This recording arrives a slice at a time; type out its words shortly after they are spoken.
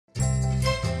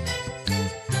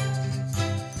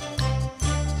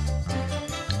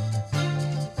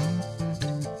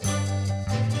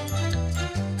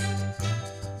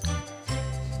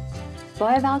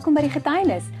Baie welkom by die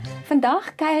Getuienis.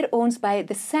 Vandag kuier ons by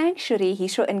The Sanctuary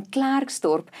hierso in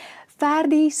Klerksdorp.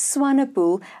 Ferdie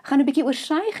Swanepoel gaan 'n bietjie oor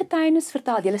sy getuienis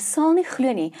vertel. Julle sal nie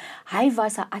glo nie. Hy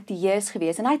was 'n ateïs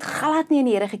geweest en hy het glad nie in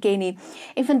die Here geken nie.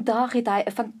 En vandag het hy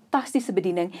 'n fantastiese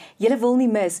bediening. Julle wil nie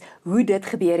mis hoe dit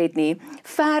gebeur het nie.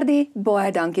 Ferdie,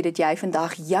 baie dankie dat jy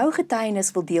vandag jou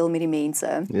getuienis wil deel met die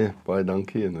mense. Ja, baie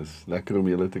dankie en is lekker om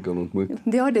julle te kan ontmoet.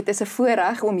 Ja, dit is 'n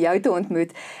voorreg om jou te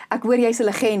ontmoet. Ek hoor jy's 'n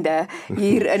legende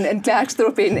hier in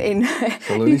Klerksdorp en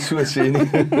Sal nou nie so sê nie.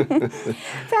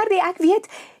 Ferdie, ek weet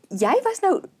jy was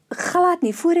nou glad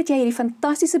nie, voordat jy hierdie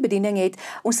fantastiese bediening het,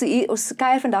 ons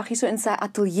kuier vandag hier so in sy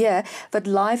ateljee, wat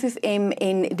LifeFM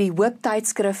en die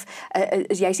hooptydskrif,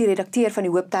 jy's die redakteur van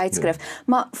die hooptydskrif,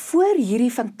 maar voor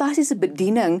hierdie fantastiese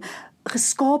bediening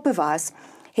geskape was,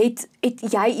 het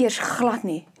jy eers glad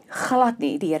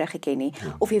nie die Here geken nie,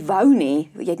 of jy wou nie,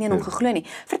 jy het nie aan hom geglo nie.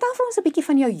 Vertel vir ons 'n bietjie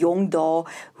van jou jong dae,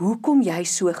 hoekom jy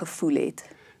so gevoel het.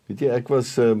 Weet jy, ek was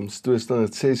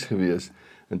standaard 6 gewees,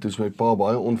 en toe is my pa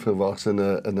baie onverwags in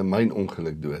 'n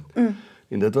mynongeluk dood.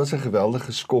 En dit was 'n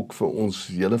geweldige skok vir ons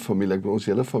hele familie. Ons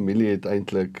hele familie het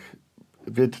eintlik,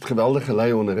 het geweldig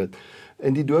gelei onder dit.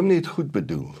 En die dominee het goed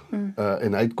bedoel.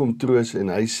 En hy kom troos en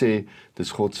hy sê,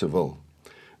 dis God se wil.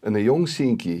 En 'n jong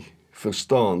seentjie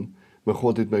verstaan, maar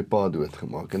God het my pa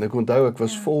doodgemaak. En ek onthou, ek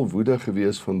was vol woede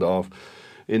gewees van daar af.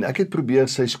 En ek het probeer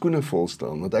sy skoene vol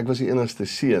staan, want ek was die enigste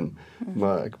seun.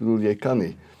 Maar ek bedoel, jy kan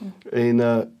nie.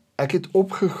 En ek het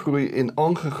opgegroei en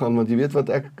aangegaan, want jy weet wat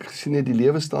ek gesien het, die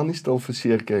lewe staan nie stil vir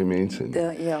seerkry mense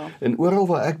nie. Ja. En oral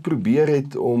waar ek probeer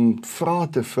het om vrae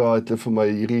te vra, het vir my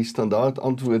hierdie standaard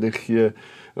antwoorde gee,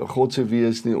 God se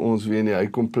wees nie, ons weet nie, hy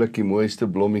kom pluk die mooiste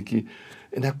blommetjie.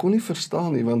 En ek kon nie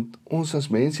verstaan nie, want ons as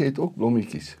mense het ook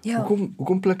blommetjies. Ja.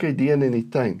 Hoekom pluk hy die in die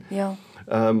tuin? Ja.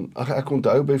 Ek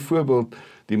onthou byvoorbeeld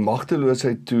die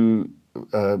magteloosheid toe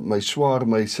my swaar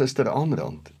my suster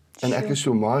aanrand. En ek is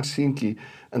so maar seentjie,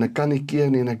 en ek kan nie keer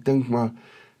nie, en ek dink maar,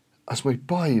 as my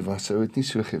pa hier was, sou het nie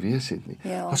so gewees het nie.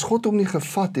 Ja. As God hom nie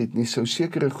gevat het nie, sou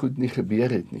sekere goed nie gebeur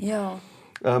het nie. Ja.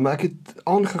 Maar ek het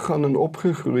aangegaan en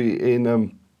opgegroei,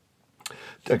 en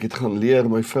ek het gaan leer,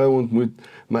 my vrou ontmoet,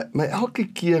 maar elke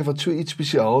keer wat so iets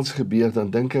spesiaals gebeur, dan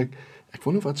dink ek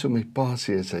wonder wat so my pa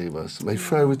sê as hy was. My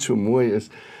vrou het so mooi is,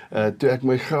 toe ek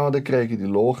my grade kry, ek het die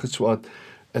law geswat,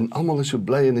 en almal is so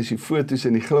bly, en is die foto's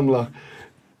en die glimlag.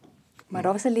 Maar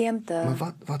daar was 'n leemte.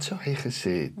 Maar wat sou hy gesê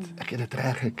het? Ek het dit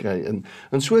reg gekry,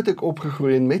 en so het ek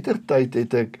opgegroei, en mettertyd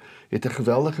het ek 'n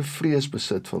geweldige vrees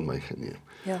besit van my geneem.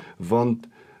 Ja. Want,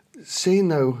 sê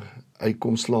nou, hy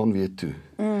kom slaan weer toe.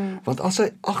 Want as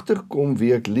hy agterkom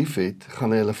wie ek lief het,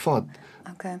 gaan hy hulle vat.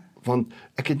 Okay. Want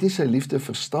ek het nie sy liefde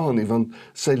verstaan nie, want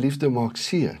sy liefde maak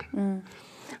seer.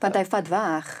 Want hy vat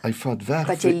weg. Hy vat weg.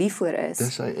 Wat jy lief voor is.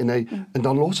 Dis hy, en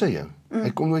dan los hy jou. Hy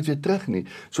kom nooit weer terug nie.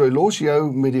 So hy los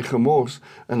jou met die gemors,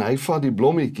 en hy vat die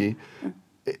blommetjie,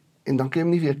 en dan kan jy hom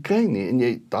nie weer kry nie.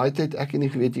 En daai tyd, ek het nie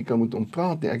geweet jy kan met hom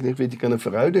praat nie, ek het nie geweet jy kan 'n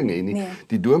verhouding hê nie. Nee.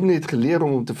 Die dominee het geleer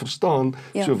om hom te verstaan,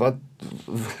 Ja. so wat,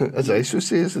 as hy so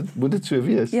sê, moet dit so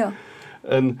wees. Ja.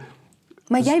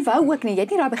 Maar jy wou ook nie, jy het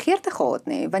nie daai begeerte gehad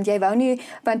nie, want jy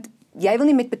wil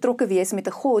nie met betrokke wees met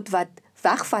 'n God wat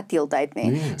wegvat deeltyd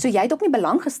nie. Nee. So jy het ook nie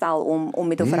belang gestel om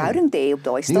met 'n verhouding te hê op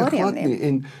daai stadium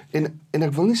nie. En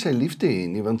ek wil nie sy liefde hê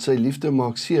nie, want sy liefde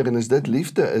maak seer, en as dit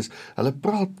liefde is, hulle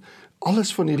praat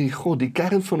alles van hierdie God, die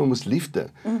kern van hom is liefde.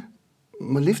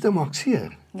 Maar liefde maak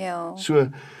seer. Ja.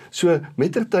 So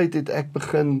mettertyd het ek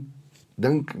begin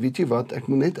dink, weet jy wat, ek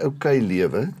moet net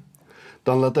lewe,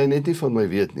 dan laat hy net nie van my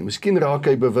weet nie. Miskien raak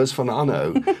hy bewus van 'n ander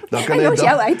ou. Dan kan hy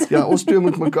jou uit. Ja, ons twee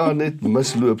moet mekaar net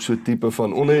misloop, so tipe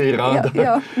van onder die radar.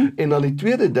 Ja. En dan die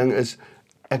tweede ding is,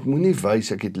 ek moenie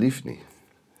wys ek het lief nie.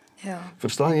 Ja.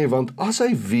 Verstaan jy, want as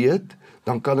hy weet,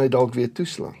 dan kan hy dalk weer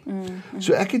toeslaan.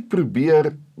 So ek het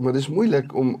probeer, maar dis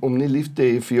moeilik om nie lief te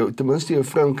hê vir jou, ten minste jou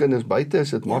vrou en kinders, buite is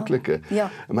dit makliker. Ja.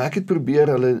 Maar ek het probeer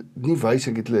hulle nie wys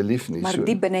ek het hulle lief nie. Maar so,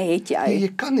 diep binne het jy.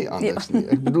 jy kan nie anders nie.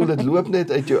 Ek bedoel, dit loop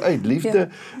net uit jou uit.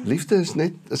 Liefde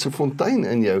is 'n fontein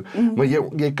in jou, maar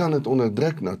jy kan dit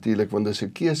onderdruk natuurlik, want dis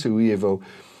 'n keuse hoe jy wil.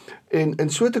 En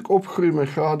so het ek opgegroei, my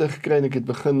grade gekry, en ek het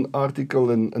begin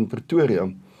artikel in Pretoria.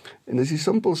 En dis die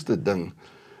simpelste ding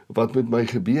wat met my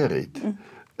gebeur het,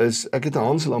 is ek het 'n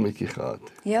hanslammetjie gehad.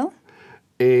 Ja?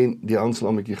 En die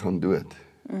hanslammetjie gaan dood.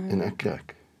 En ek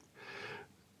krak.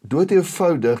 Dood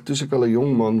eenvoudig, toe ek al 'n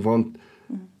jong man, want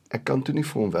ek kan toe nie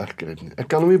vir hom wegkry nie. Ek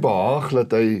kan hom nie behaag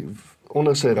dat hy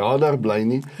onder sy radar bly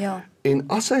nie. Ja. En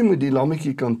as hy met die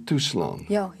lammetjie kan toeslaan,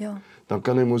 Ja. dan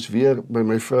kan hy mos weer by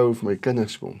my vrou of my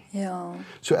kinders kom. Ja.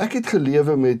 So ek het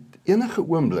gelewe met enige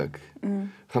oomblik,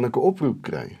 gaan ek 'n oproep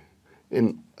kry.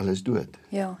 En hulle is dood.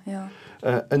 Ja.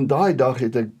 In daai dag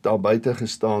het ek daar buite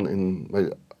gestaan en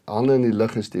my hande in die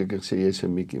lug gesteek en gesê, jy's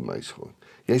 'n Mickey Mouse God.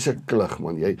 Jy's 'n klug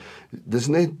man, dis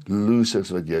net losers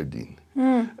wat jou dien.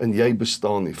 En jy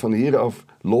bestaan nie. Van hier af,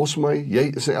 los my,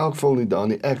 jy is in elk geval nie daar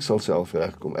nie, ek sal self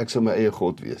regkom, ek sal my eie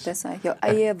God wees. Dis hy, jou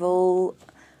eie wil,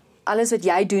 alles wat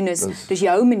jy doen dis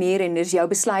jou manier en dis jou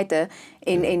besluite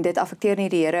en dit affekteer nie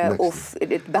die Here of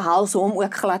dit behels hom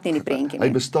ook glad nie in die prentjie nie.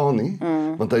 Hy bestaan nie,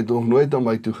 want hy het nog nooit aan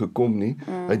my toe gekom nie,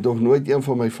 hy het nog nooit een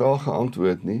van my vrae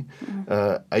geantwoord nie,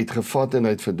 hy het gevat en hy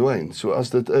het verdwyn. So as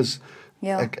dit is,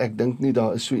 ek dink nie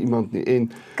daar is so iemand nie.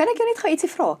 En kan ek jou net gou ietsie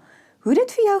vra? Hoe het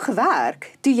dit vir jou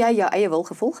gewerk toe jy jou eie wil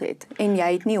gevolg het en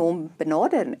jy het nie hom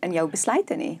benader in jou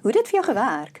besluite nie? Hoe het dit vir jou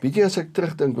gewerk? Weet jy, as ek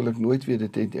terugdink, wil ek nooit weer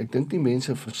dit hê nie. Ek dink nie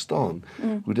mense verstaan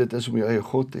hoe dit is om jou eie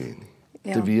God te hê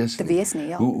nie. Te wees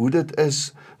nie. Hoe dit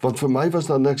is, want vir my was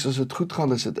daar niks, as dit goed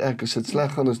gaan, is dit ek, as dit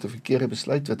sleg gaan, is dit 'n verkeerde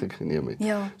besluit wat ek geneem het.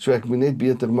 So ek moet net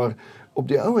beter, maar op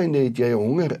die ou einde het jy 'n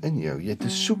honger in jou, jy het 'n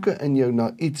soeke in jou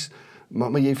na iets,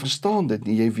 maar jy verstaan dit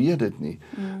nie, jy weet dit nie.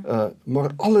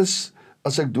 Maar alles,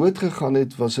 as ek dood gegaan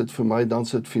het, was dit vir my dan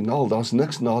sit finaal. Daar's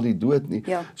niks na die dood nie.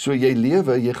 So jy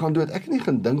lewe, jy gaan dood. Ek het nie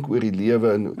gaan dink oor die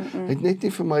lewe en het net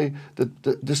nie vir my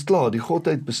dis klaar, die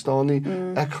godheid bestaan nie.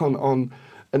 Ek gaan aan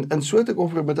en so het ek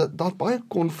opgerig met dat baie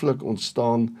konflik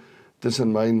ontstaan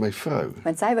tussen my en my vrou.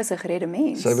 Want sy was 'n geredde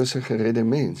mens. Sy was 'n geredde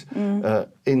mens.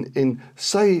 En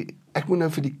sy, ek moet nou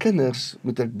vir die kinders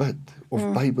moet ek bid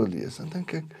of Bybel lees. Dan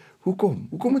dink ek, hoekom?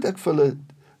 Hoekom moet ek vir hulle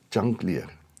junk leer?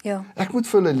 Ek moet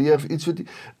vir hulle leer iets wat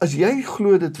as jy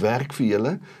glo dit werk vir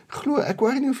julle, glo, ek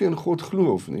hoor nie of jy in God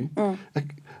glo of nie.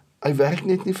 Hy werk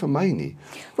net nie vir my nie.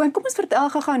 Want kom ons vertel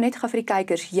gou net vir die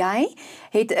kykers, jy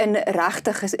het in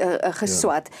regte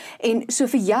geswat en so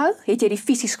vir jou het jy die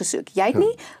fisies gesoek. Jy het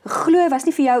nie glo was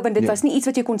nie vir jou want dit was nie iets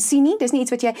wat jy kon sien nie, dis nie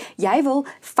iets wat jy wil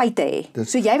feite hê.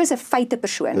 So jy was 'n feite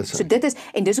persoon. So dit is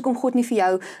en dis hoekom God nie vir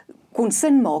jou kon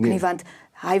sin maak nie, want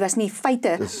hy was nie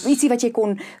feite, ietsie wat jy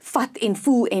kon vat en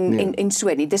voel en so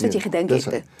nie. Dis wat jy gedink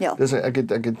het. Dis ek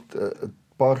het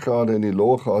paar grade in die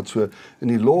law gehad, so in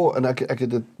die law, en ek het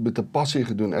dit met 'n passie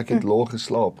gedoen, ek het law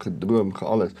geslaap, gedroom,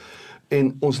 alles.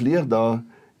 En ons leer daar,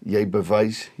 jy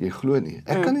bewys, jy glo nie.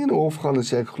 Ek kan nie in 'n hof gaan en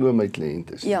sê ek glo my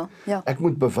kliënt is nie. Ek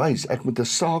moet bewys, ek moet 'n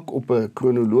saak op 'n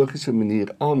kronologiese manier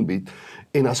aanbied,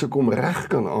 en as ek hom reg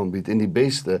kan aanbied, en die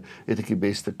beste, het ek die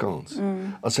beste kans.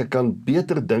 As ek kan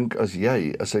beter dink as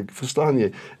jy, as ek, verstaan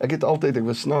jy, ek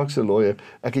was snaakse lawyer,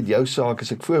 ek het jou saak,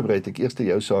 as ek voorberei, ek eers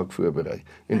jou saak voorberei,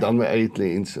 en dan my eie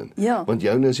kliënt, want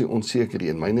joune is die onseker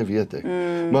een, myne weet ek.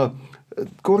 Maar,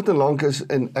 kort en lank is,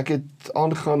 en ek het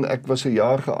aangegaan, ek was 'n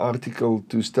jaar geartikel,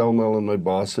 toe stel my al in my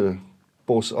baas se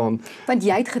pos aan. Want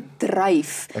jy het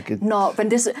gedryf,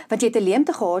 want jy het 'n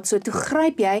leemte gehad, so toe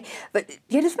gryp jy het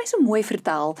vir my so mooi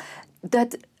vertel,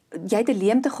 dat jy het 'n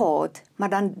leemte gehad, maar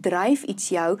dan dryf iets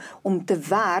jou om te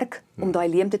werk, om daai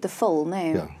leemte te vul,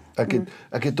 né? Ja.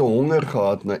 Ek het 'n honger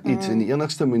gehad na iets, en die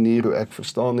enigste manier hoe ek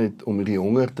verstaan het om hierdie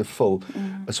honger te vul,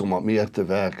 is om meer te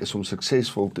werk, is om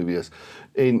suksesvol te wees.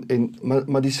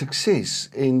 Maar die sukses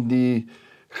en die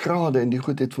grade en die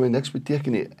goed het vir my niks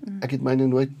beteken nie. Ek het myne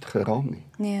nooit geraam nie.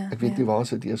 Ek weet nie waar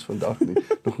dit eers vandag nie,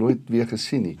 nog nooit weer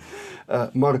gesien nie.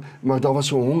 Maar daar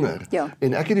was 'n honger.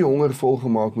 En ek het die honger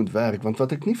volgemaak met werk, want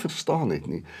wat ek nie verstaan het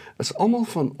nie, is almal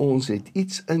van ons het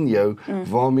iets in jou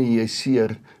waarmee jy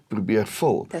seer probeer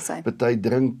vul. Party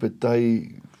drink,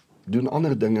 party doen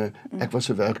ander dinge. Ek was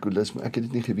 'n werkolis, maar ek het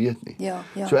dit nie geweet nie.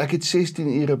 So ek het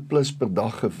 16 ure plus per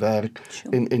dag gewerk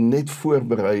en net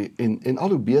voorberei en al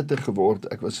hoe beter geword.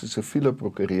 Ek was 'n siviele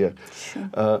prokureur.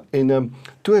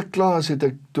 Toe ek klaar is,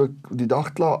 toe ek die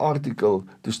dag klaar artikel,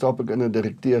 toe stap ek in 'n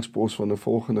direkteurspos van 'n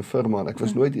volgende firma. En ek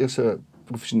was nooit eers 'n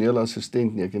professionele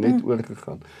assistent nie, ek het net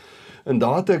oorgegaan. En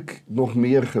daar het ek nog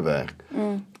meer gewerk.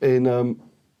 En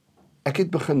ek het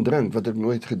begin drink, wat ek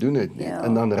nooit gedoen het nie,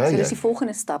 en dan ry ek. So dis die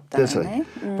volgende stap dan, hè?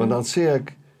 Want dan sê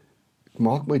ek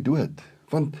maak my dood,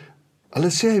 want hulle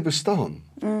sê hy bestaan,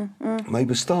 maar hy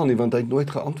bestaan nie, want hy het nooit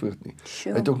geantwoord nie.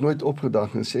 Hy het ook nooit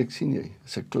opgedag en sê, ek sien jy,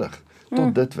 is 'n klug,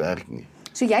 tot dit werk nie.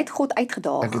 So jy het God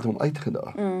uitgedaag? Ek het hom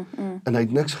uitgedaag, en hy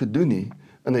het niks gedoen nie,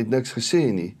 en hy het niks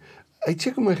gesê nie. Hy het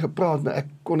seker met my gepraat, maar ek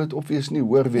kon dit obvious nie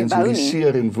hoor, weens die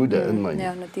seer en woede in my.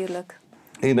 Ja, natuurlijk.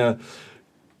 En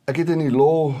ek het in die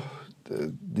law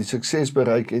die sukses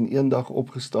bereik en eendag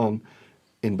opgestaan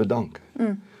en bedank.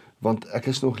 Want ek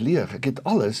is nog leeg, ek het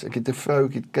alles, ek het 'n vrou,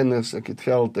 ek het kinders, ek het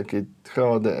geld, ek het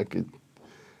grade, ek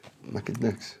het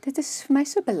niks. Dit is vir my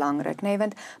so belangrik, nee,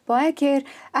 want baie keer,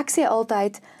 ek sê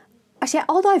altyd, as jy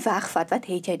al daai wegvat, wat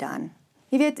het jy dan?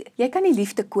 Jy weet, jy kan nie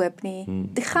liefde koop nie.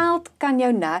 Die geld kan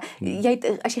jou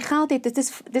as jy geld het, dit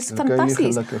is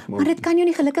fantasties, maar dit kan jou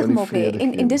nie gelukkig maak nie.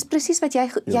 En dis presies wat jy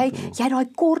daai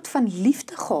kort van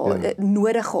liefde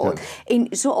nodig gehad. En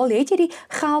so al het jy die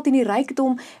geld en die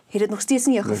rykdom, het dit nog steeds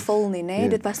nie jou gevul nie, né?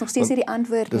 Dit was nog steeds nie die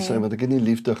antwoord nie. Dis want ek het nie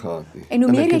liefde gehad nie. En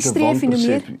hoe meer jy streef en hoe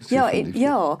meer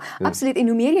absoluut, en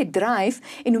hoe meer jy dryf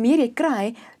en hoe meer jy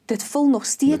kry, dit vul nog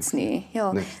steeds nie.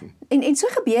 Ja. En so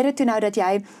gebeur dit toe nou dat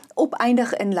jy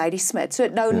opeindig in Ladysmith. So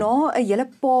nou na 'n hele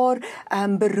paar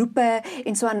beroepe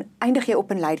en so aan eindig jy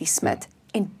op in Ladysmith.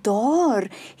 En daar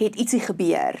het ietsie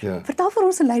gebeur. Vertel vir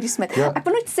ons in Ladysmith. Ek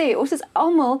wil net sê, ons is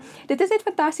almal, dit is net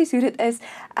fantasties hoe dit is.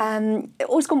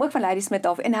 Ons kom ook van Ladysmith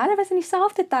af en hulle was in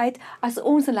dieselfde tyd as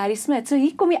ons in Ladysmith. So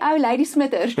hier kom die ou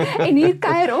Ladysmithers en hier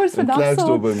kuier ons vandag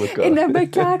saam. En by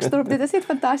Klerksdorp. Dit is net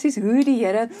fantasties hoe die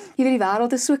Here, jy weet die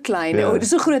wêreld is so klein. Dit is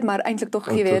so groot, maar eintlik tog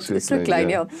jy weet, so klein,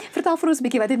 ja. Vertel vir ons 'n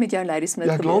bietjie wat het met jou in Ladysmith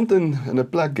gebeur? Ek land in 'n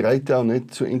plek Greytown,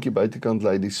 net so eentjie buitekant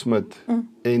Ladysmith.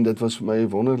 En dit was vir my 'n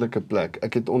wonderlike plek.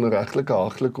 Ek het onder regtelike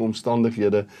haglike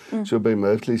omstandighede so by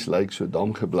Murphy's Lake so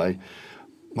dam gebly.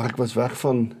 Maar ek was weg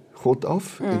van God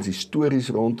af en die stories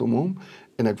rondom hom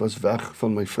en ek was weg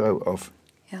van my vrou af.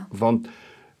 Want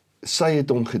sy het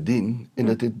hom gedien en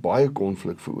dit het baie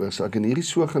konflik veroorsaak en hierdie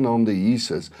sogenaamde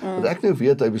Jesus, wat ek nou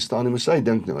weet hy bestaan nie, maar sy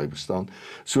dink nou hy bestaan.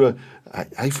 So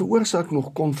hy veroorsaak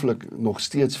nog konflik nog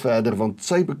steeds verder want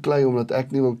sy beklei omdat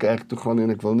ek nie wil kerk toe gaan en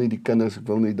ek wil nie die kinders, ek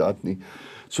wil nie dat nie.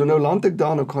 So nou land ek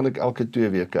daar, nou gaan ek elke 2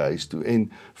 weke huis toe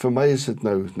en vir my is dit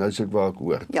nou is ek waar ek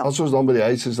hoort. As ons dan by die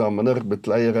huis is, dan minder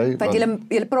bekleierery. Want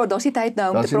julle praat, daar's nie tyd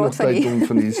nou om te praat van nie. Daar's nie tyd om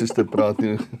van Jesus te praat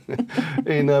nie.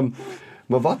 En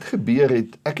maar wat gebeur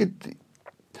het,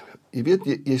 jy weet,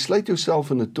 jy sluit jouself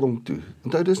in 'n tronk toe.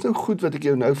 Onthou, dis nou goed wat ek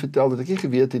jou nou vertel, dat ek nie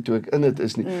geweet het toe ek in dit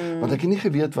is nie, want ek het nie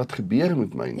geweet wat gebeur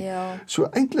met my nie. So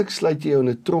eintlik sluit jy jou in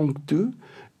 'n tronk toe,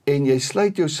 en jy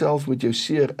sluit jouself met jou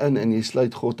seer in, en jy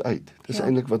sluit God uit. Dis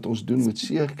eintlik wat ons doen met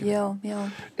seer kry.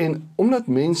 En omdat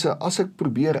mense, as ek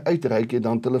probeer uitreik,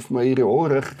 dan het hulle vir my hierdie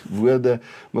holrig woorde,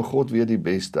 maar God weet die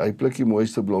beste, hy pluk die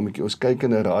mooiste blommetjie, ons kyk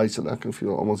in 'n raai, sal ek vir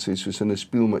julle almal sê, soos in 'n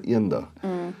spieël, maar eendag.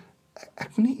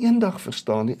 Ek moet nie eendag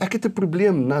verstaan nie, ek het 'n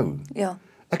probleem nou.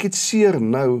 Ek het seer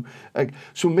nou,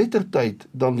 so mettertyd,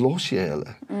 dan los jy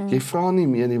hulle. Jy vra nie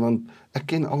meer nie, want ek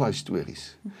ken al die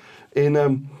stories.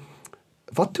 En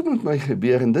wat toe met my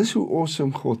gebeur, en dis hoe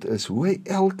awesome God is, hoe hy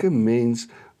elke mens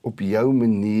op jou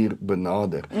manier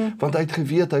benader. Want hy het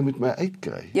geweet, hy moet my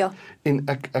uitkry. En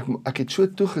ek het so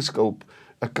toegeskulp,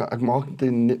 ek maak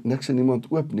niks en niemand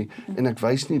oop nie, en ek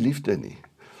wys nie liefde nie.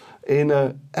 En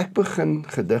ek begin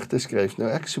gedigte skryf. Nou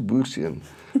ek is 'n boerseun.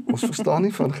 Ons verstaan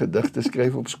nie van gedigte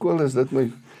skryf. Op skool is dit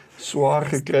my swaar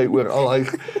gekry oor al hy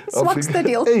swakste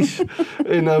deel.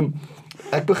 En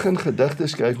ek begin gedigte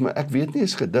skryf, maar ek weet nie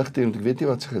eens gedigte, want ek weet nie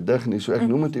wat 'n gedig nie, so ek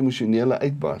noem dit emosionele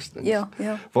uitbarstings.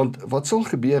 Want wat sal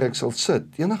gebeur, ek sal sit,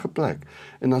 enige plek,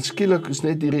 en dan skielik is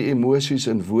net hierdie emosies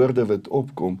en woorde wat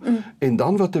opkom, en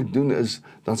dan wat ek doen is,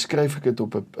 dan skryf ek dit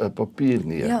op 'n papier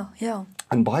neer.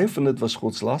 En baie van dit was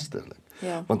godslasterlik,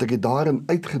 want ek het daarin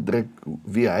uitgedruk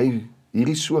wie hy,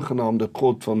 hierdie sogenaamde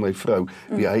God van my vrou,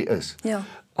 wie hy is.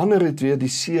 Ander het weer die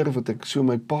seer wat ek so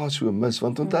my pa so mis,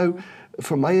 want onthou,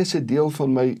 vir my is 'n deel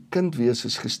van my kindwees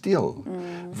is gesteel,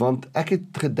 want ek het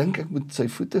gedink ek moet sy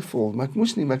voete volg, maar ek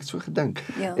moes nie, maar ek het so gedink,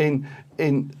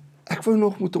 en ek wou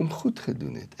nog met hom goed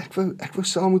gedoen het, ek wou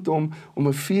saam met hom om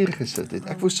 'n vuur gesit het,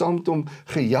 ek wou saam met hom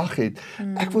gejag het,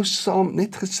 ek wou saam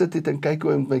net gesit het en kyk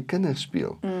hoe hy met my kinders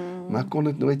speel, maar ek kon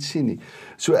dit nooit sien nie,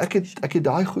 so ek het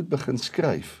daai goed begin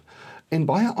skryf, en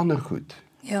baie ander goed,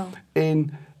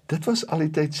 en dit was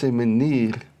altyd sy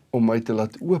manier om my te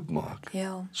laat oopmaak,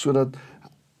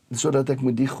 sodat ek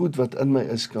met die goed wat in my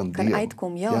is kan deel. Kan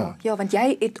uitkom, want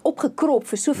jy het opgekrop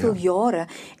vir soveel jare,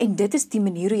 en dit is die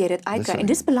manier hoe jy dit uitkry, en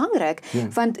dit is belangrik,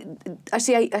 want as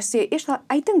jy eers daai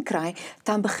uiting kry,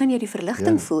 dan begin jy die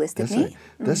verligting voel, is dit nie?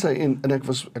 Dis hy, en ek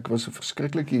was 'n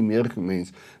verskriklike humeur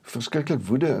mens, verskriklik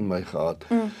woede in my gehad,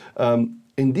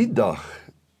 en die dag,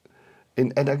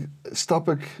 en ek stap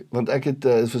want ek het,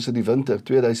 was in die winter,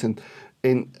 2000,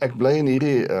 en ek bly in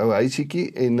hierdie ou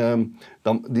huisiekie, en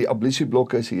dan die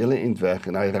ablisieblokke is die hele eind weg,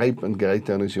 en hy ryp in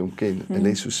Greytown as jy hom ken, en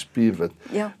hy is so spierwit,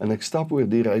 en ek stap oor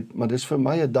die ryp, maar dis vir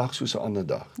my 'n dag soos 'n ander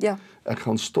dag. Ek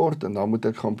gaan stort, en dan moet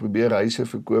ek gaan probeer huise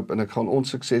verkoop, en ek gaan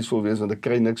onsuksesvol wees, want ek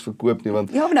kry niks verkoop nie,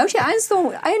 want maar nou is jy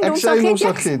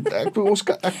eiendomsagent, ek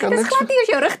kan niks, dis glad nie as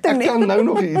jou rigting nie, ek kan nou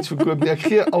nog iets verkoop nie, ek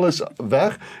gee alles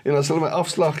weg, en as hulle my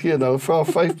afslag gee, nou vra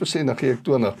 5%, dan gee ek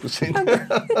 20%.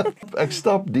 Ek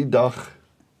stap die dag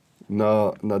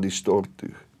na die stort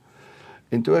toe.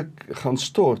 En toe ek gaan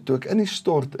stort, toe ek in die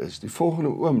stort is, die volgende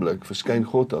oomblik verskyn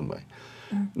God aan my.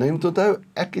 Nou, jy moet onthou,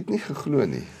 ek het nie geglo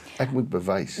nie. Ek moet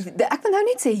bewys. Ek wil nou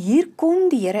net sê, hier kom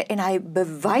die Here en hy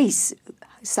bewys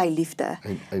sy liefde.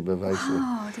 Hy bewys dit.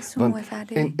 Dit is so mooi,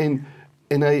 Ferdie.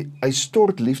 En hy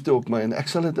stort liefde op my en ek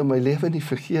sal dit in my lewe nie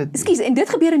vergeet nie. Ekskuus, en dit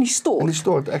gebeur in die stort. In die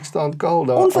stort, ek staan kaal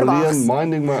daar, Onverwags. alleen,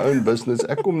 minding my own business.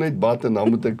 Ek kom net bad en dan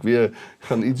moet ek weer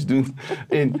gaan iets doen.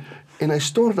 En hy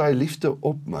stort daai liefde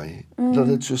op my, dat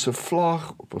dit soos 'n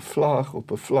vlaag op 'n vlaag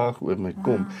op 'n vlaag oor my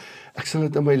kom. Ek sal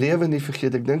dit in my lewe nie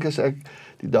vergeet. Ek dink as ek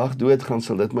die dag doodgaan,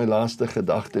 sal dit my laaste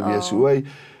gedagte wees. Hoe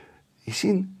jy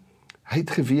sien, hy het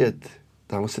geweet,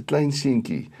 daar was 'n klein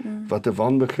seentjie wat 'n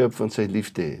wanbegrip van sy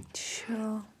liefde het.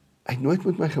 Sure. Hy het nooit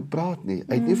met my gepraat nie.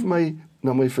 Hy het nie vir my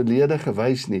na my verlede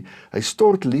gewys nie. Hy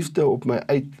stort liefde op my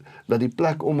uit, dat die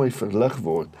plek om my verlig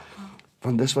word.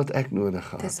 Want dis wat ek nodig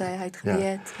gehad. Dis hy het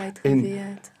geweet, hy het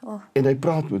geweet. En hy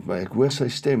praat met my, ek hoor sy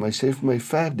stem, hy sê vir my,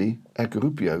 Ferdie, ek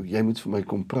roep jou, jy moet vir my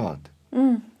kom praat.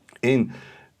 En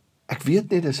ek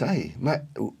weet net dis hy, maar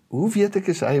hoe weet ek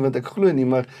is hy, want ek glo nie,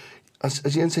 maar as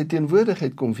jy in sy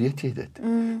teenwoordigheid kom, weet jy dit.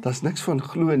 Daar's niks van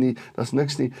glo nie, daar's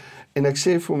niks nie. En ek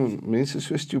sê vir hom, mense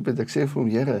so stupid, ek sê vir hom,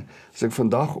 Here, as ek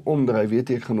vandag omdraai, weet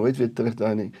jy, ek gaan nooit weer terug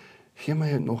daar nie, gee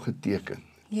my nog 'n teken.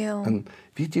 Ja. En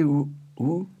weet jy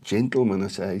hoe gentleman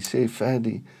is hy sê,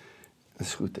 Ferdie,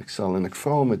 is goed, ek sal, en ek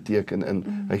vra hom 'n teken,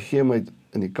 en hy gee my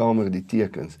in die kamer die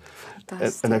tekens.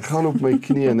 En ek gaan op my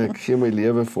knie en ek gee my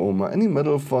lewe vir hom, maar in die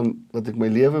middel van wat ek my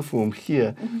lewe vir hom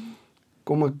gee,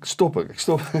 ek stop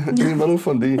in die middel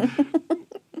van die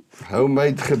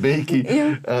homemade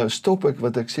gebedjie, stop ek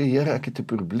wat ek sê, Here, ek het 'n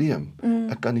probleem,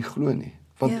 ek kan nie glo nie,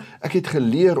 want ek het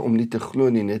geleer om nie te glo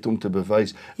nie, net om te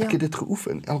bewys, ek het dit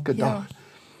geoefen, elke dag,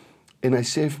 en hy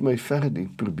sê vir my, Ferdie,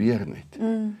 probeer net,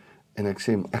 en ek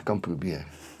sê, ek kan probeer,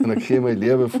 en ek gee my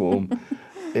lewe vir hom,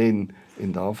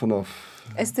 en daarvan af,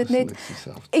 is dit net,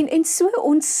 en so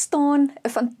ontstaan 'n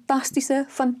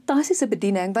fantastiese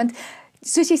bediening, want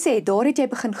soos jy sê, daar het jy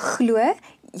begin glo,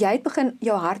 jy het begin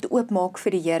jou hart oopmaak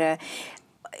vir die Here,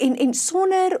 en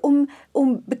sonder om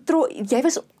jy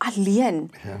was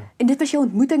alleen, en dit was jou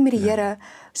ontmoeting met die Here,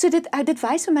 so dit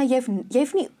wys vir my,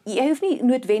 jy hoef nie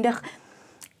noodwendig,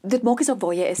 dit maak nie saak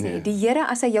waar jy is nie, die Here,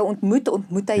 as hy jou ontmoet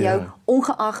hy jou,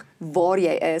 ongeag waar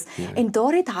jy is, en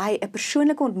daar het hy 'n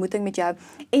persoonlike ontmoeting met jou,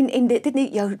 en dit het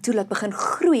net jou toe laat begin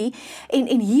groei,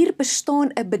 en hier bestaan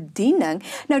 'n bediening.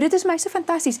 Nou dit is my so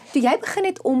fantasties, toe jy begin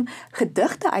het om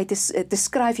gedigte uit te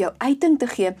skryf, jou uiting te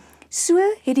gee, so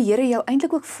het die Here jou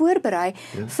eintlik ook voorberei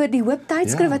vir die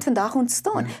hooptydskrif wat vandag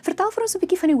ontstaan. Vertel vir ons 'n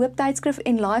bietjie van die hooptydskrif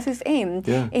en LifeFM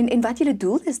en wat julle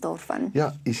doel is daarvan.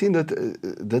 Ja, jy sien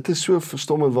dit is so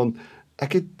verstommend, want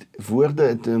ek het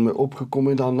woorde in my opgekom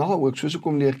en daarna ook, soos ek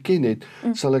hom leer ken het,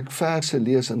 sal ek verse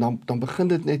lees en dan begin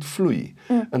dit net vloei.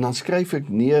 En dan skryf ek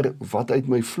neer wat uit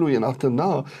my vloei en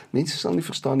agterna, mense sal nie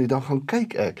verstaan nie, dan gaan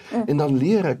kyk ek en dan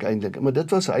leer ek eintlik. Maar dit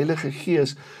was Heilige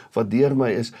Gees wat deur my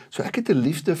is. So ek het 'n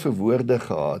liefde vir woorde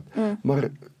gehad,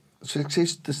 maar so ek sê,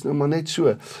 dit is nou maar net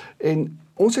so. En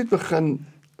ons het begin,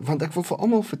 want ek wil vir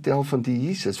almal vertel van die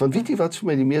Jesus, want weet jy wat vir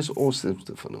my die mees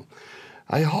awesomeste van hom?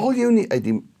 Hy haal jou nie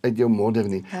uit jou modder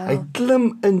nie. Hy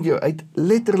klim in jou, uit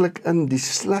letterlik in die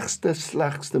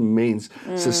slegste mens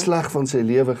se sleg van sy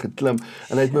lewe geklim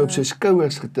en hy het my op sy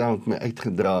skouers getel en my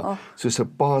uitgedra, soos 'n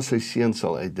pa sy seun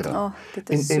sal uitdra. Dit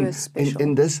is so special.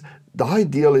 En dis daai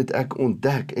deel het ek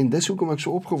ontdek en dis hoekom ek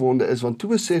so opgewonde is, want toe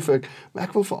besef ek, maar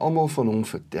ek wil vir almal van hom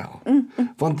vertel.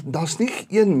 Want daar's nie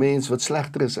een mens wat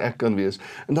slegter as ek kan wees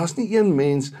en daar's nie een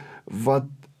mens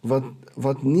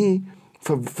wat nie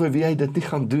vir wie hy dit nie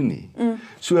gaan doen nie.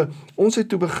 So, ons het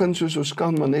toe begin soos ons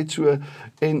kan, maar net so,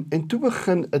 en toe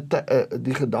begin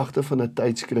die gedagte van 'n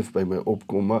tydskrif by my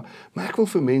opkom, maar ek wil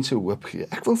vir mense hoop gee.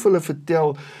 Ek wil vir hulle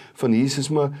vertel van Jesus,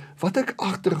 maar wat ek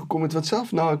agtergekom het, want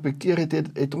self na ek bekeer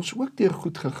het ons ook deur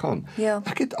goed gegaan.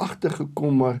 Ek het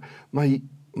agtergekom, maar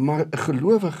 'n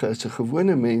gelowige is 'n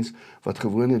gewone mens wat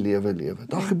gewone lewe lewe.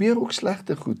 Daar gebeur ook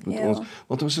slegte goed met ons,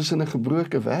 want ons is in 'n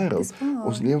gebroke wêreld.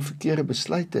 Ons neem verkeerde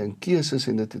besluite en keuses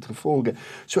en dit het gevolge.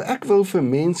 So ek wil vir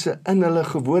mense in hulle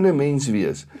gewone mens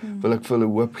wees, wil ek vir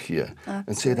hulle hoop gee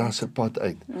en sê daar's 'n pad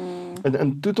uit.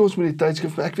 En toe het ons met die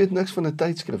tydskrif, maar ek weet niks van 'n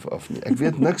tydskrif af nie. Ek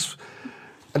weet niks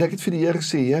en ek het vir die Here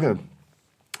gesê, Here,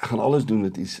 ek gaan alles doen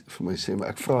wat U vir my sê, maar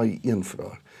ek vra U een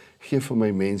vraag. Gee vir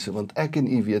my mense, want ek en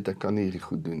U weet ek kan nie hierdie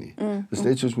goed doen nie. Dis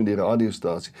net soos met die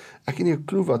radiostasie. Ek het nie 'n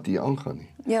klou wat hier aangaan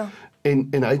nie.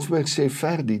 En hy het vir my gesê,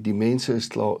 Ferdie, die mense is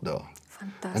klaar daar.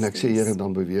 En ek sê, Here,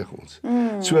 dan beweeg ons.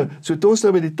 So toe ons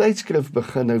nou met die tydskrif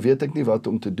begin, nou weet ek nie wat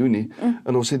om te doen nie.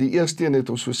 En ons het die eerste een het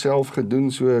ons so self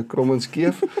gedoen, so krom en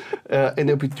skeef.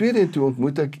 En op die tweede een toe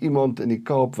ontmoet ek iemand in die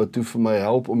Kaap wat toe vir my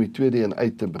help om die tweede een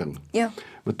uit te bring.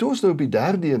 Maar toe ons nou op die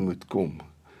derde een moet kom,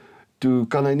 toe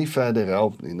kan hy nie verder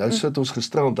help nie. Nou sit ons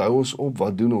gestrand, hou ons op,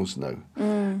 wat doen ons nou?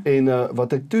 En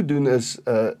wat ek toe doen is,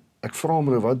 ek vra hom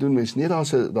nou, wat doen mens? Nee,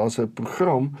 daar's 'n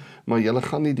program, maar julle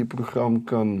gaan nie die program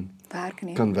kan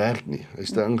werk nie.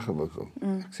 Hy's te ingewikkeld.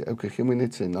 Ek sê, okay, gee my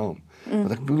net sy naam.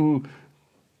 Want ek bedoel,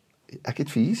 ek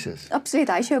het vir Jesus. Absoluut,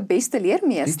 hy is jou beste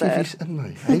leermeester. Weet jy wie's in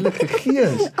my? Heilige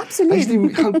Gees.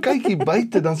 Absoluut. Gaan kyk hier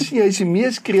buite, dan sien jy hy's die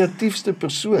mees kreatiefste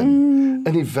persoon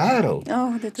in die wêreld.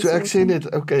 So ek sê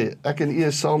net, okay, ek en u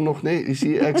is saam nog nie. You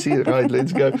see, ek sê, right,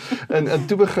 let's go. En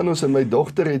toe begin ons, en my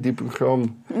dogter het die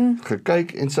program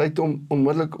gekyk en sy het hom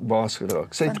onmiddellik baas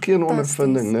geraak. Sy het geen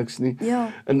ondervinding, niks nie.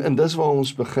 En dis waar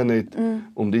ons begin het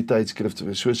om die tydskrif te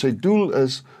wees. So sy doel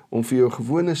is om vir jou 'n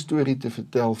gewone storie te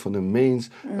vertel van 'n mens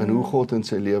en hoe God in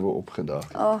sy lewe opgedaag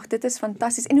het. Ag, dit is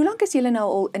fantasties. En hoe lank is julle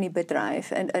nou al in die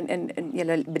bedryf, in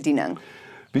julle bediening?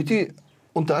 Weet jy,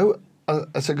 onthou,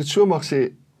 as ek dit so mag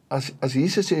sê, as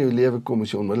Jesus in jou lewe kom,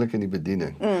 is jy onmiddellik in die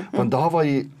bediening. Want daar waar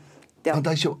jy, want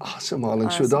hy is jou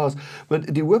asemhaling, so daar's,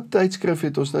 want die Hoop tydskrif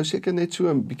het ons nou seker net so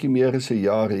 'n bietjie meer as 'n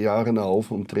jaar en 'n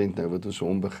half omtrent nou, wat ons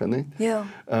hom begin het.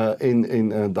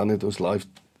 En dan het ons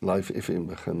LifeFM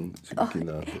begin, so 'n bietjie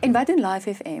later. En wat doen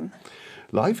LifeFM?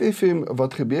 LifeFM,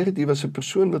 wat gebeur het, die was 'n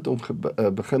persoon wat hom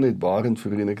begin het, Barend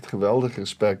vir en ek het geweldig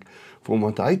respek vir hom,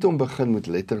 want hy het hom begin met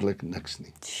letterlik niks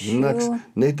nie. Niks,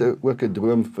 net ook 'n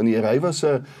droom van die Here. Hy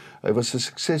was 'n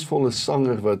suksesvolle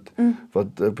sanger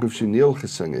wat professioneel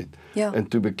gesing het en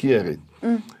toe bekeer het.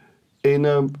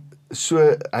 En so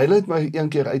hy het my een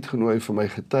keer uitgenooi vir my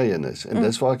getuienis en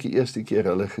dis waar ek die eerste keer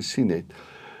hulle gesien het.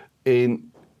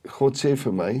 En God sê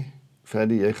vir my,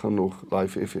 Ferdie, jy gaan nog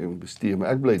LifeFM bestuur, maar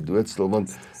ek bly doodstil,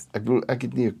 want ek bedoel, ek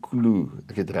het nie 'n klou,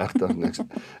 ek het regtig niks.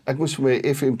 Ek moes vir my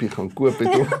 'n FMP gaan koop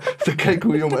het om te kyk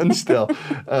hoe jy hom instel.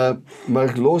 Maar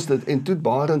ek los dit, en toe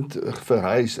Barend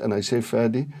verhuis, en hy sê,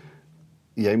 Ferdie,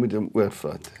 jy moet hom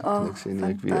oorvat. En ek sê, nee,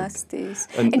 ek weet. Fantasties.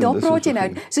 En daar praat jy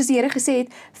nou, soos die Here gesê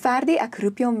het, Ferdie, ek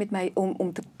roep jou met my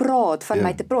om te praat, van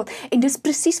my te praat. En dis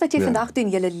presies wat jy vandag doen.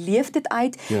 Julle leef dit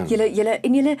uit.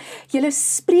 Julle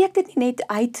spreek dit nie net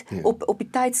uit op die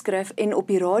tydskrif en op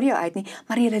die radio uit nie,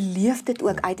 maar julle leef dit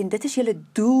ook uit. En dit is julle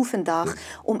doel vandag,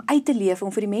 om uit te leef,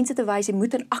 om vir die mense te wys, jy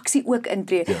moet in aksie ook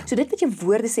intree. So dit wat jy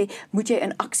woorde sê, moet jy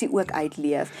in aksie ook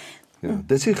uitleef. Ja,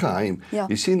 dit is die geheim.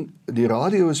 Jy sien, die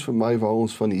radio is vir my waar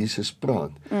ons van Jesus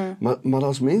praat. Maar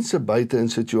as mense buite in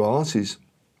situasies,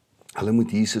 hulle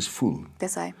moet Jesus voel.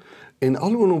 Dis hy. En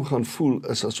al hoe hom gaan voel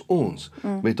is as ons,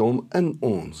 met hom in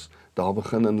ons, daar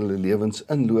begin in hulle lewens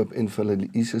inloop en vir hulle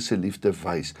Jesus se liefde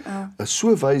wys. Is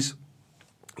so wys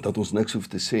dat ons niks hoef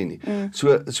te sê nie.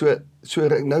 So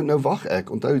nou wag ek.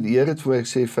 Onthou, die Here het vir my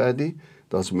gesê, Ferdie,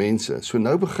 daar's mense. So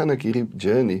nou begin ek hierdie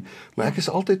journey, maar ek is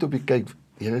altyd op die kyk,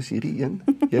 Here is hierdie een,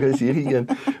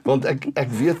 want ek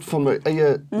weet van my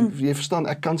eie, jy verstaan,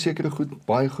 ek kan sekere goed,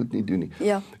 baie goed nie doen nie.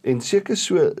 En seker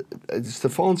so,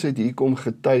 Stefans het hier kom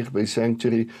getuig by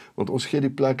Sanctuary, want ons gee die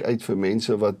plek uit vir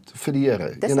mense wat vir die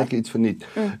Here, enige iets verniet.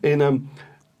 En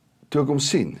toe ek hom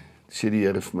sien, sê die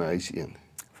Here vir my, hy is een.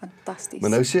 Fantasties. Maar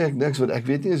nou sê ek niks, want ek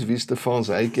weet nie eens wie Stefans,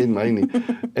 hy ken my nie.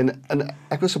 En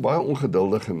ek was 'n baie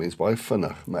ongeduldige mens, baie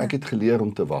vinnig, maar ek het geleer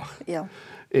om te wag.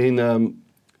 En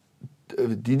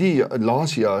die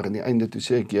laas jaar in die einde toe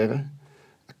sê ek, Here,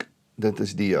 dit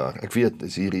is die jaar, ek weet, dit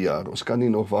is hierdie jaar, ons kan nie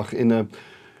nog wag, en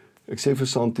ek sê vir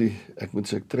Santi, ek moet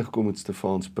sê ek terugkom met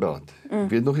Stefans praat, ek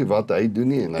weet nog nie wat hy doen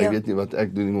nie, en hy weet nie wat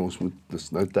ek doen nie, maar ons moet,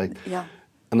 dis nou tyd,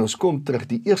 en ons kom terug,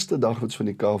 die eerste dag wat ons van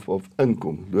die Kaap af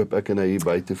inkom, loop ek en hy hier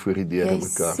buite voor die deur in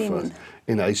mekaar vas,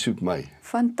 en hy soek my.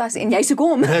 Fantasties, en jy soek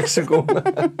hom. Ek soek hom,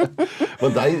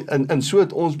 want hy, en so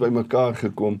het ons by mekaar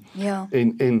gekom,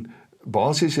 en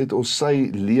basies het ons sy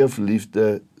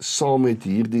leefliefde saam met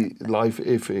hierdie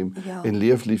LifeFM en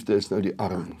leefliefde is nou die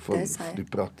arm van die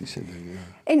praktiese dinge.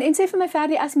 En sê vir my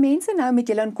Ferdie, as mense nou met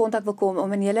julle in kontak wil kom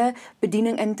om in julle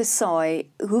bediening in te saai,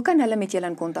 hoe kan hulle met julle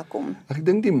in kontak kom? Ek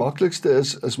dink die maklikste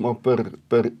is maar per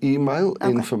e-mail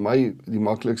en vir my die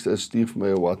maklikste is stuur vir my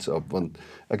 'n WhatsApp, want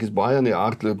ek is baie aan die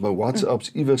hardloop, my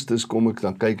WhatsApps iewerstes kom ek,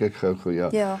 dan kyk ek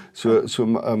gou-gou, So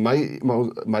my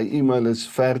e-mail is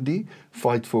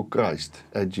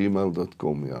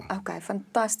ferdie@fightforchrist@gmail.com, Okay,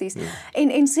 fantasties.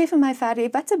 En sê vir my Ferdie,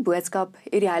 wat 'n boodskap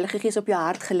het die Heilige Gees op jou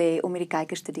hart gelê om met die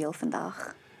kykers te deel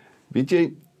vandag? Weet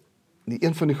jy,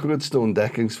 een van die grootste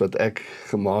ontdekkings wat ek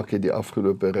gemaak het die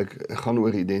afgelope ruk, gaan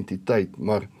oor identiteit,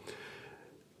 maar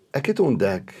ek het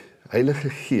ontdek, Heilige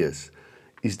Gees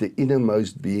is the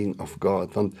innermost being of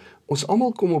God, want ons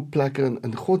almal kom op plekke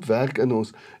en God werk in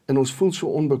ons, en ons voel so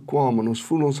onbekwaam, en ons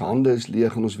voel ons hande is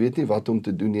leeg, en ons weet nie wat om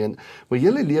te doen nie, maar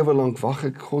hele lewe lank wag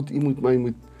ek, God, U moet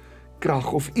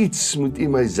krag of iets moet U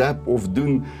my zap of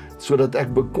doen sodat ek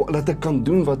kan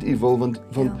doen wat U wil want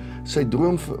sy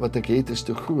droom wat ek het is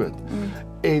te groot.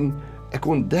 En ek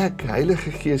ontdek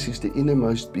Heilige Gees is the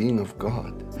innermost being of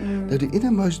God. Nou die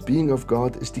innermost being of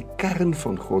God is die kern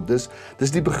van God.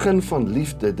 Dis die begin van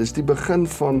liefde, dis die begin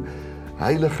van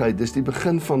heiligheid, dis die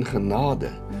begin van genade.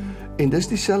 En dis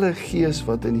dieselfde Gees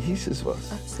wat in Jesus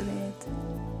was. Absoluut.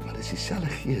 Maar dis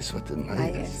dieselfde Gees wat in my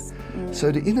is.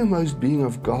 So the innermost being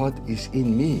of God is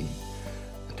in me.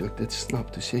 En toe ek dit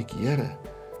snap, toe sê ek, Here,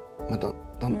 maar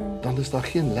dan is daar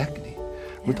geen lek nie.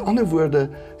 Met ander woorde,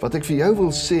 wat ek vir jou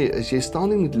wil sê, is jy staan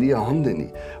nie met leë hande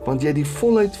nie, want jy het die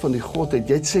volheid van die Godheid,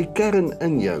 jy het sy kern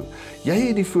in jou. Jy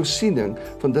het die voorsiening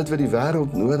van dit wat die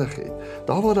wêreld nodig het.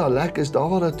 Daar waar daar lek is, daar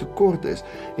waar daar tekort is,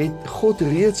 het God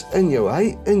reeds in jou,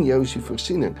 hy in jou is die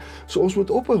voorsiening. So ons moet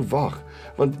ophou wag,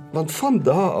 want van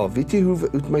daar af, weet jy hoe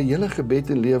my hele gebed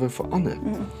en lewe verander?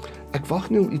 Ek wag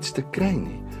nie om iets te kry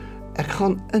nie. Ek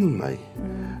gaan in my,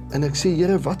 en ek sê,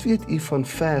 Here, wat weet U van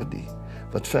Ferdie?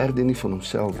 Wat Ferdie nie van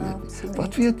homself weet nie.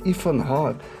 Wat weet U van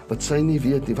haar, wat sy nie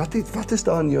weet nie? Wat is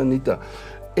daar in Janita?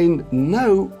 En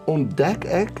nou ontdek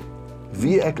ek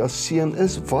wie ek as seun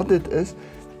is, wat dit is,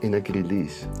 en ek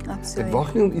release. Absoluut. Ek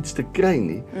wag nie om iets te kry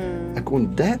nie. Ek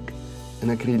ontdek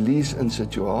en ek release in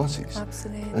situasies.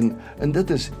 Absoluut. En dit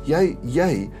is,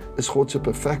 jy is God se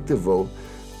perfekte wil.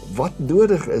 Wat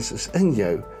nodig is in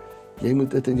jou. Jy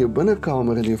moet dit in jou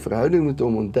binnekamer in jou verhouding met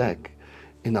hom ontdek.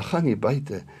 En dan gaan jy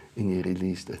buite en jy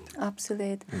release dit.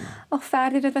 Absoluut. Ag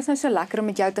Ferdie, dit was nou so lekker om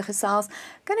met jou te gesels.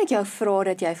 Kan ek jou vra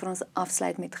dat jy vir ons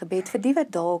afsluit met gebed vir die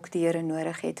wat dalk die Here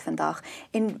nodig het vandag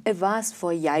en was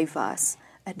waar jy was,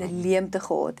 'n leemte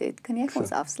gehad het. Kan jy vir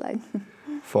ons afsluit?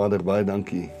 Vader, baie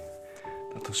dankie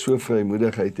dat ons so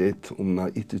vrymoedigheid het om na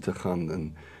U toe te gaan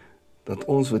en dat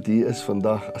ons wat hier is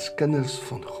vandag as kinders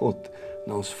van God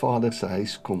na ons Vader se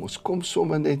huis kom. Ons kom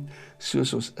sommer net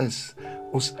soos ons is.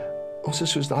 Ons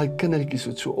is soos daai kindertjies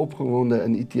wat so opgewonde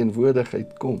in U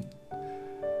teenwoordigheid kom.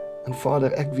 En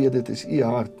Vader, ek weet dit is U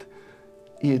hart.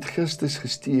 U het Christus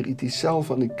gestuur, U het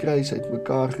Uself aan die kruis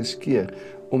uitmekaar geskeer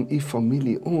om U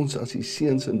familie, ons as U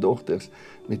seuns en dogters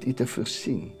met U te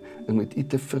voorsien en met U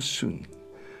te versoen.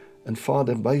 En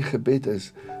Vader, my gebed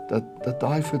is dat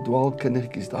daai verdwaal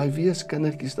kindertjies, daai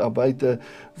weeskindertjies daar buite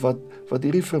wat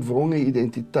hierdie verwronge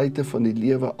identiteite van die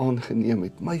lewe aangeneem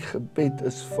het. My gebed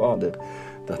is, Vader,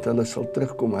 dat hulle sal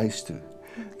terugkom huis toe.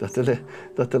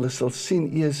 Dat hulle sal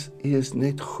sien U is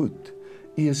net goed.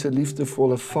 U is 'n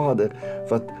liefdevolle Vader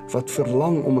wat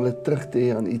verlang om hulle terug te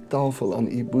hê aan U tafel, aan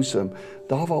U boesem,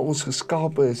 daar waar ons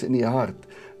geskape is in U hart,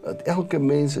 dat elke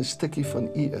mens 'n stukkie van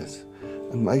U is.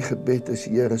 En my gebed is,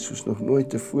 Here, soos nog nooit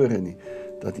tevore nie,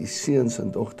 dat U seuns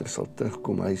en dogters sal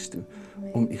terugkom huis toe,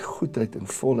 om U goedheid en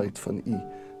volheid van U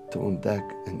te ontdek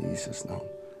in Jesus naam.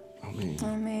 Amen.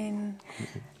 Amen.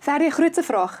 Ferdie, grootste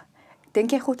vraag.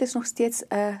 Dink jy God is nog steeds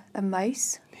 'n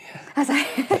muis? Nee.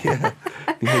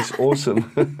 Die is awesome.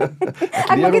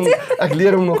 Ek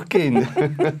leer hom nog ken.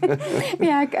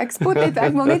 Ja, ek spot net,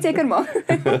 ek wil net seker maak.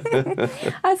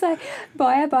 Asai,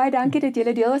 baie dankie dat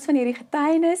julle deel was van hierdie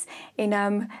getuienis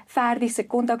en Ferdie se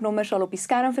kontaknommer sal op die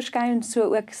skerm verskyn,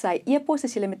 so ook sy e-pos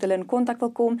as julle met hulle in kontak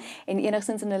wil kom en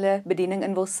enigstens in hulle bediening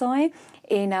in wil saai.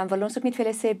 En wil ons ook net vir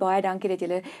julle sê baie dankie dat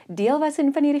julle deel was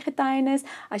van hierdie getuienis.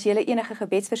 As julle enige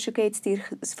gebedsversoeke het, stuur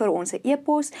vir ons 'n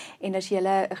e-pos en as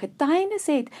julle 'n getuienis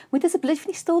het, moet asseblief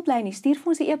nie stil bly nie. Stuur vir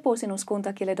ons 'n e-pos en ons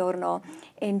kontak julle daarna.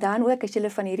 En dan ook as julle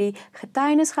van hierdie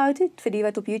getuienis gehou het, vir die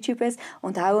wat op YouTube is,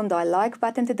 onthou om daai like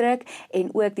button te druk en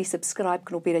ook die subscribe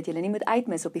knoppie dat julle nie moet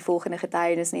uitmis op die volgende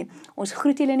getuienis nie. Ons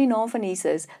groet julle in die naam van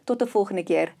Jesus. Tot 'n volgende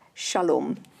keer.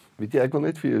 Shalom. Weet jy, ek wil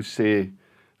net vir jou sê,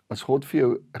 as God vir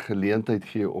jou 'n geleentheid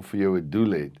gee of vir jou 'n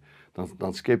doel het,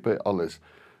 dan skep hy alles.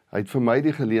 Hy het vir my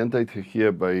die geleentheid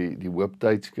gegee by die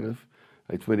Hooptydskrif.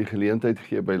 Hy het vir my die geleentheid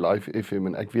gegee by LifeFM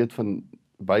en ek weet van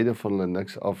beide van hulle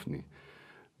niks af nie.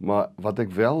 Maar wat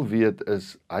ek wel weet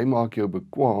is, hy maak jou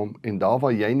bekwaam en daar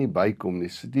waar jy nie bykom nie,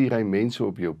 stuur hy mense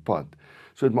op jou pad.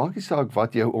 So dit maak nie saak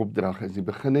wat jou opdrag is, jy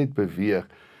begin net beweeg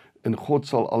en God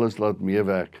sal alles laat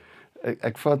meewerk.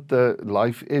 Ek vat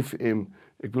LifeFM,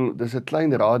 ek bedoel, dis 'n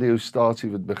klein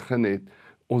radiostasie wat begin het.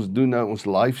 Ons doen nou ons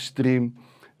livestream.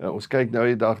 Ons kyk nou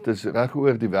die dag, dis reg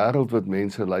oor die wêreld wat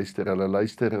mense luister. Hulle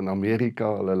luister in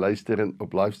Amerika, hulle luister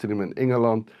op livestream in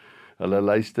Engeland, hulle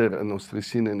luister in ons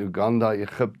gesien in Uganda,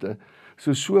 Egipte.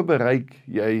 So bereik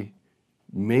jy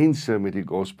mense met die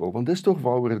gospel, want dis tog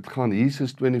waaroor dit gaan,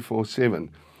 Jesus 24/7.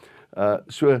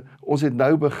 So ons het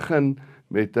nou begin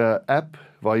met 'n app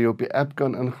waar jy op die app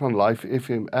kan ingaan,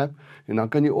 LifeFM app, en dan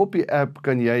kan jy op die app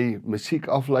kan jy musiek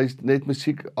afluister, net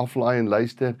musiek aflaai en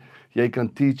luister. Jy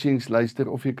kan teachings luister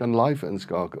of jy kan live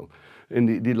inskakel. En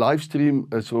die livestream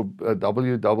is op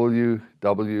www.lifefm.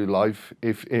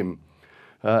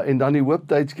 En dan die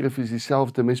hooptydskrif is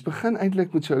dieselfde. Mens begin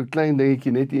eintlik met so 'n klein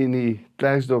dingetjie net hier in die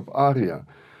Klerksdorp area.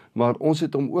 Maar ons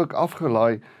het hom ook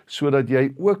afgelaai sodat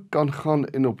jy ook kan gaan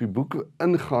en op die boeke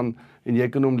ingaan en jy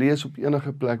kan hom lees op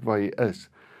enige plek waar jy is.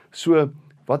 So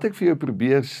wat ek vir jou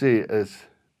probeer sê is,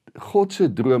 God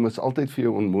se droom is altyd vir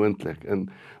jou onmoontlik,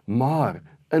 maar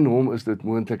in hom is dit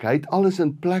moontlik. Hy het alles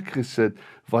in plek gesit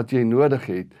wat jy nodig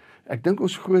het. Ek dink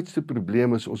ons grootste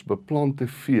probleem is ons beplan te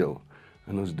veel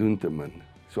en ons doen te min.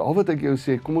 So al wat ek jou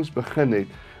sê, kom ons begin net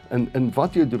in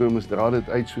wat jou droom is, dra dit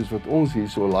uit soos wat ons hier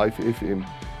so LifeFM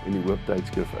en die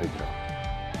hooptydskrif uitdra.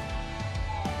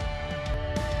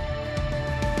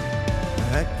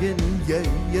 Ek en jy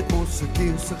het ons 'n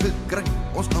keuse gekry.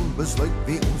 Ons kan besluit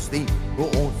wie ons dien, hoe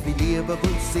ons die lewe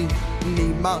wil sien.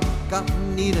 Niemand kan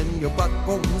nie in jou pad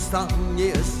kom staan.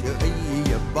 Jy is jou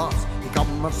eie baas. Jy kan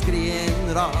maar skree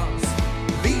en raas.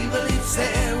 Wie wil iets sê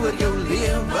oor jou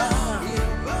lewe?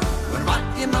 Oor wat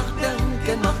jy mag dink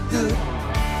en mag doen.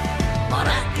 Maar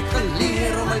ek het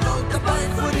geleer om my wil te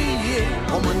buig voor die Heer,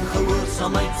 om in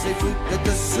gehoorsaamheid sy voete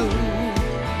te soen.